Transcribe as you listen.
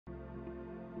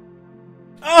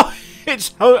Oh,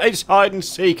 it's hide and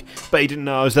seek. But you didn't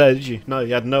know I was there, did you? No,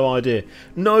 you had no idea.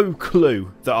 No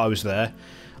clue that I was there.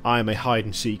 I am a hide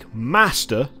and seek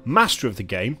master of the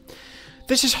game.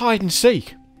 This is hide and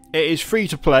seek. It is free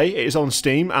to play. It is on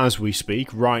Steam as we speak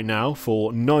right now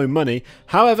for no money.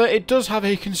 However, it does have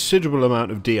a considerable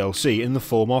amount of DLC in the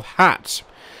form of hats.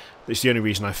 It's the only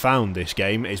reason I found this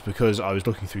game is because I was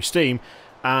looking through Steam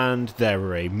and there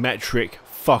were a metric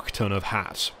fuck ton of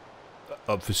hats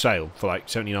up for sale for like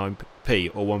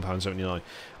 79p or £1.79.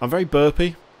 I'm very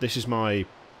burpy. This is my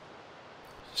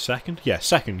second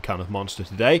kind of monster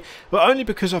today, but only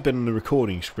because I've been on the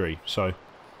recording spree, so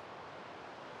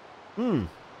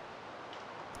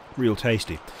real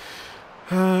tasty.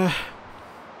 Oh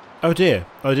dear,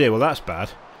 well that's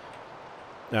bad.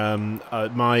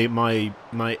 My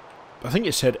I think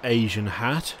it said Asian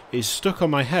hat is stuck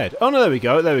on my head. Oh no, there we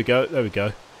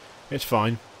go. It's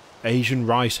fine. Asian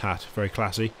rice hat, very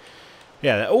classy.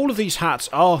 Yeah, all of these hats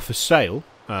are for sale,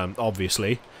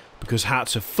 obviously, because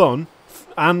hats are fun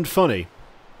and funny.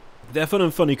 They're fun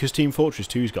and funny because Team Fortress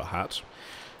 2's got hats.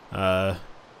 I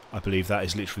believe that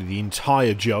is literally the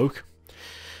entire joke.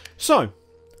 So,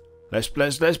 let's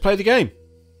play the game.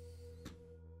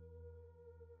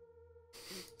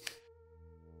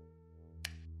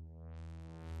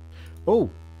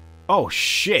 Oh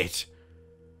shit!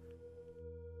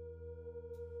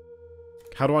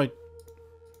 How do I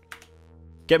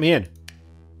get me in?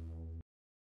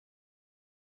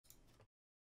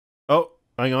 Oh,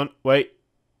 hang on, wait.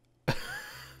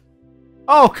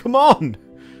 Oh, come on!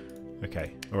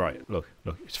 Okay, alright, look,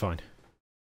 it's fine.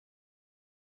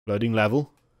 Loading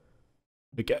level.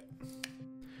 Okay.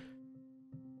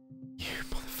 You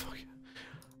motherfucker.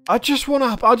 I just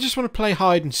wanna play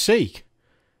hide and seek.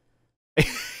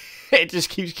 It just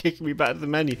keeps kicking me back to the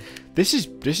menu. This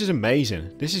is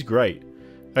amazing. This is great.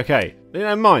 Okay,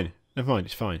 never mind,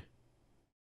 it's fine.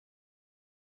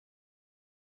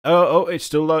 Oh, it's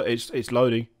still it's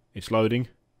loading. It's loading.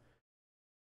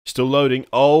 Still loading.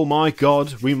 Oh my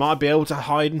god, we might be able to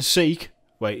hide and seek.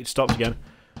 Wait, it stopped again.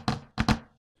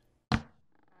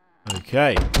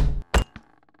 Okay.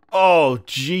 Oh,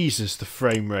 Jesus, the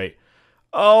frame rate.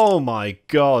 Oh my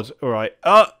god. Alright.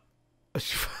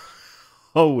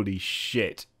 Holy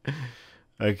shit.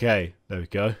 Okay, there we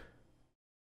go.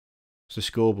 It's the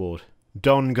scoreboard.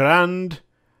 Don Grand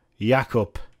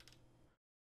Jakob.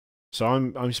 So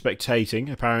I'm spectating,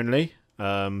 apparently.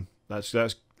 That's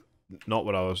not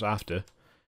what I was after.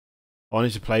 I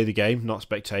wanted to play the game, not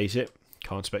spectate it.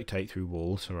 Can't spectate through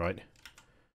walls, alright.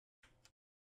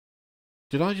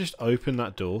 Did I just open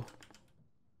that door?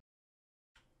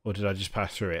 Or did I just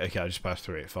pass through it? Okay, I just passed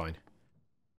through it, fine.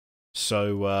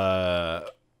 So,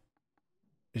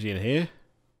 is he in here?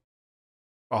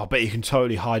 Oh, I bet you can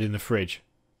totally hide in the fridge.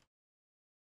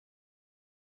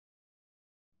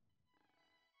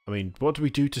 I mean, what do we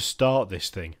do to start this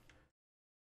thing?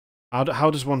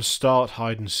 How does one start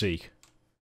hide and seek?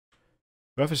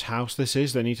 Whoever's house this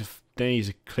is, they need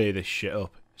to clear this shit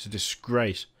up. It's a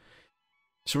disgrace.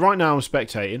 So right now I'm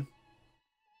spectating.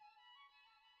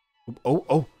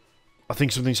 Oh! I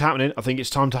think something's happening. I think it's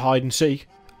time to hide and seek.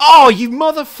 Oh, you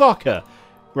motherfucker!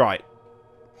 Right.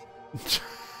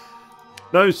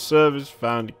 No servers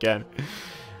found again.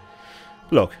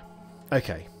 Look.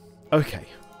 Okay,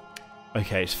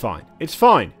 it's fine. It's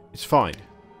fine.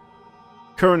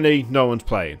 Currently, no one's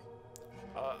playing.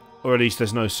 Or at least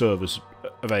there's no servers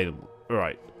available.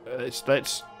 Alright.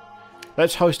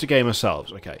 Let's host a game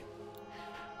ourselves. Okay.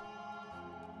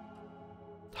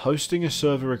 Hosting a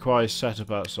server requires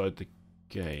setup outside the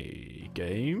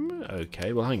game.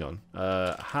 Okay, well hang on.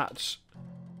 Hats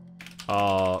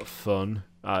are fun.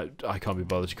 I can't be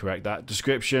bothered to correct that.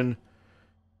 Description.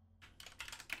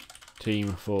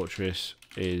 Team Fortress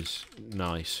is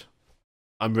nice.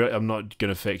 I'm not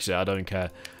gonna fix it. I don't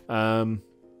care. Oh,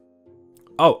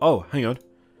 hang on.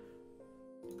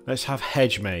 Let's have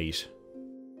Hedge Maze.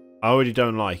 I already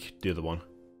don't like the other one.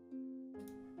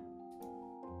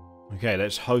 Okay,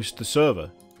 let's host the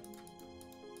server.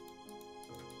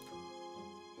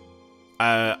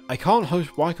 I can't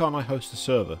host. Why can't I host the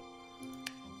server?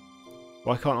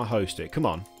 Why can't I host it? Come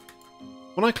on.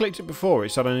 When I clicked it before,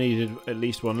 it said I needed at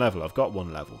least one level. I've got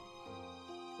one level.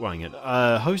 Well, hang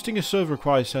on. Hosting a server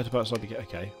requires setup outside the game.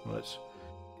 Okay, well, let's...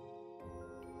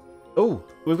 Oh,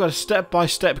 we've got a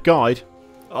step-by-step guide.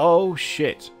 Oh,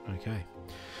 shit. Okay.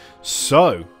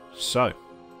 So,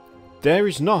 there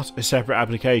is not a separate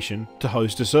application to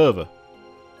host a server.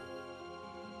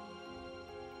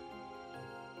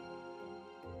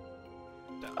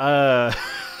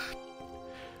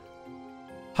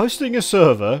 Hosting a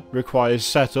server requires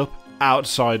setup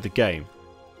outside the game.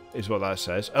 is what that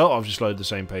says. Oh, I've just loaded the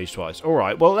same page twice.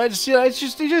 Alright, well, let's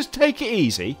just take it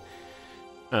easy.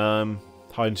 Hide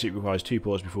and seek requires 2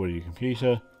 ports before your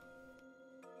computer.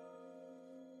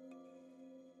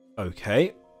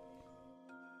 Okay.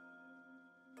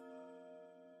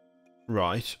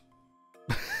 Right.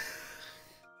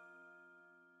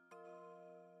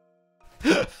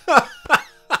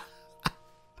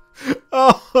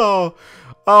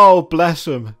 Oh, bless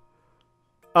him.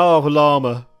 Oh,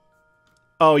 llama.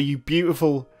 Oh, you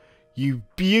beautiful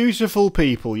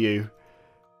people, you.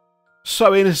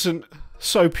 So innocent,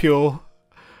 so pure.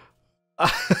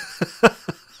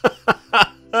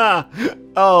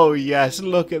 Oh, yes,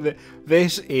 look at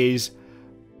this.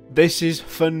 This is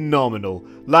phenomenal.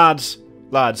 Lads,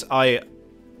 I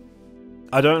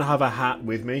don't have a hat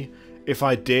with me. If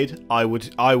I did, I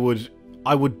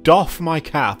would doff my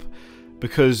cap,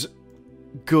 because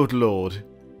good lord.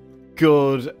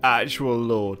 Good actual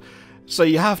lord. So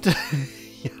you have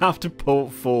to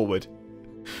port forward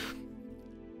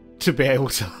to be able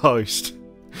to host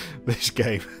this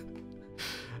game.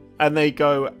 And they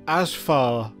go as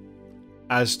far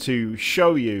as to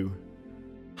show you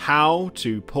how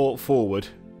to port forward.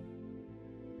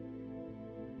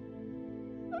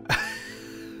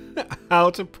 How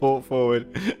to port forward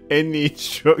in the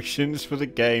instructions for the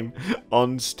game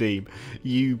on Steam.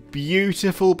 You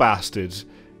beautiful bastards.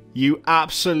 You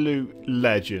absolute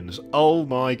legends. Oh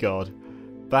my god.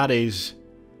 That is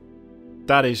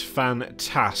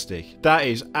fantastic. That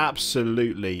is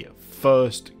absolutely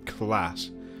first class.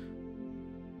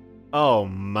 Oh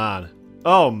man.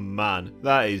 Oh man.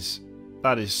 That is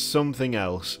something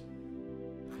else.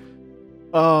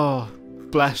 Oh,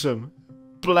 bless them.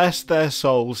 Bless their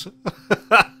souls.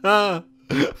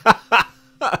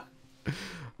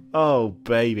 Oh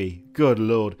baby. Good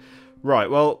lord. Right,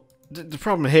 well, the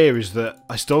problem here is that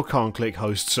I still can't click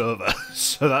host server,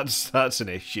 so that's an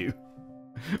issue.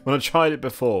 When I tried it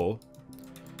before,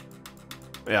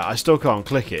 yeah, I still can't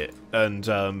click it, and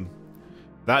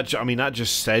that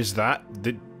just says that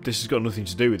this has got nothing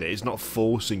to do with it. It's not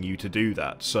forcing you to do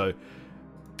that, so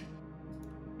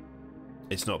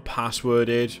it's not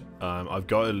passworded. I've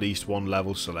got at least one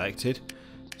level selected,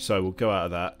 so we'll go out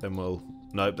of that. Then we'll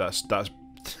nope, that's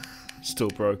still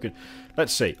broken.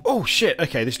 Let's see. Oh shit!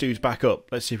 Okay, this dude's back up.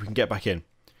 Let's see if we can get back in.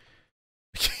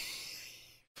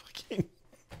 Fucking.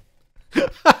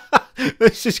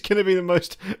 This is going to be the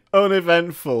most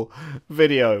uneventful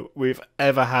video we've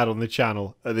ever had on the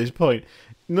channel at this point.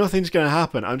 Nothing's going to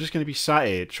happen. I'm just going to be sat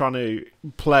here trying to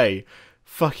play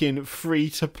fucking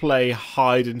free-to-play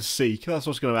hide and seek. That's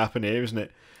what's going to happen here, isn't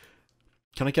it?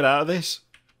 Can I get out of this?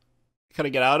 Can I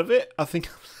get out of it? I think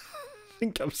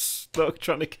I'm stuck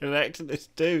trying to connect to this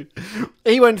dude.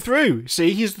 He went through.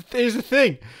 See, here's the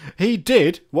thing. He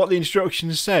did what the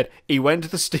instructions said. He went to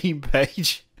the Steam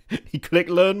page. He clicked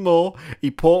learn more.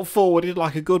 He port forwarded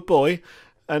like a good boy.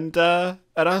 And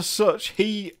as such,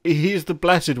 he is the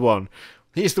blessed one.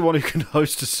 He's the one who can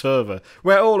host a server.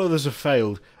 Where all others have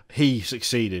failed, he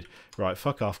succeeded. Right,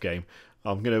 fuck off, game.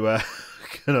 I'm gonna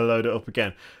load it up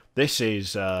again. This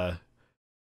is oh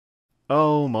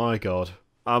my god.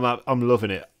 I'm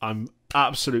loving it. I'm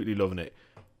absolutely loving it.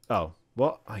 Oh,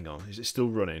 what? Hang on. Is it still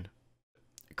running?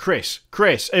 Chris,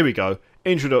 here we go.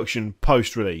 Introduction,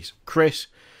 post-release. Chris,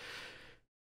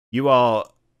 you are...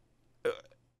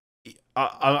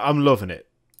 I'm loving it.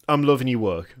 I'm loving your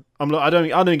work. I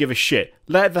don't give a shit.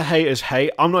 Let the haters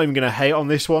hate. I'm not even going to hate on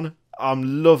this one.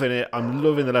 I'm loving it. I'm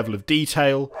loving the level of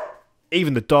detail.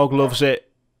 Even the dog loves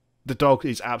it. The dog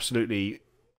is absolutely...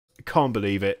 Can't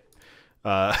believe it.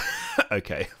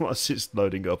 Okay, once it's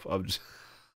loading up, I'm just...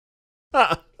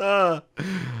 Oh,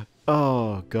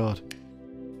 God.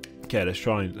 Okay, let's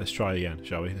try again,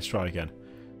 shall we? Let's try again.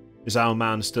 Is our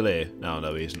man still here? No,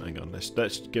 he isn't. Hang on, let's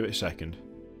give it a second.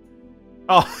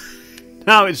 Oh,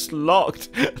 now it's locked.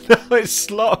 Now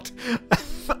it's locked.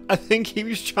 I think he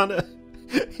was trying to...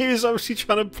 He was obviously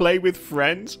trying to play with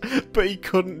friends, but he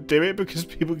couldn't do it because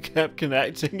people kept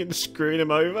connecting and screwing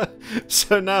him over.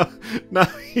 So now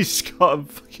he's got a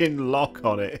fucking lock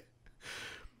on it.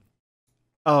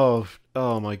 Oh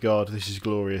my god, this is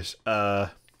glorious.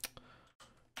 Is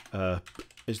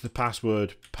the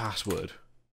password?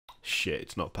 Shit,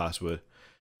 it's not password.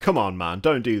 Come on, man,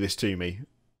 don't do this to me.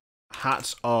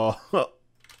 Hats are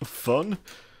fun.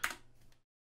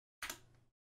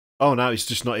 Oh, now it's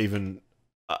just not even...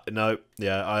 no,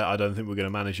 yeah, I don't think we're going to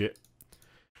manage it.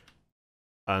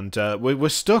 And we're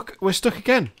stuck. We're stuck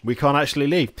again. We can't actually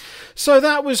leave. So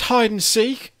that was hide and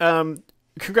seek.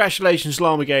 Congratulations,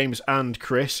 Llama Games and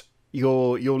Chris.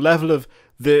 Your level of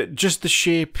the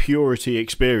sheer purity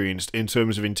experienced in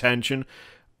terms of intention.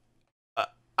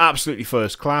 absolutely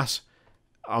first class.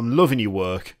 I'm loving your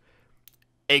work.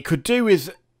 It could do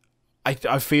with, I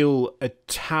feel, a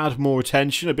tad more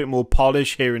attention, a bit more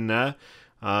polish here and there.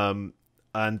 And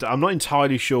I'm not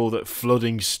entirely sure that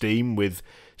flooding Steam with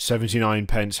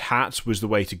 79p hats was the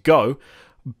way to go.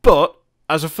 But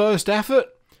as a first effort,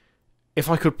 if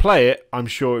I could play it, I'm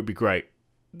sure it'd be great.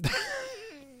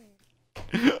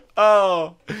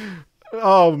 Oh,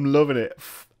 I'm loving it.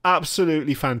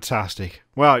 Absolutely fantastic.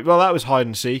 Well, that was hide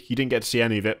and seek. You didn't get to see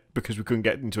any of it because we couldn't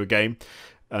get into a game.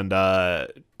 And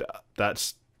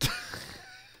that's...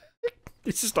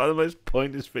 This is like the most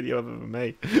pointless video I've ever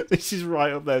made. This is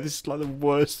right up there. This is like the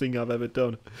worst thing I've ever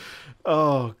done.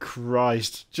 Oh,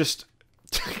 Christ. Just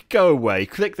go away.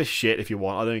 Click the shit if you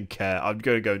want. I don't care. I'm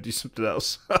going to go and do something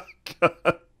else.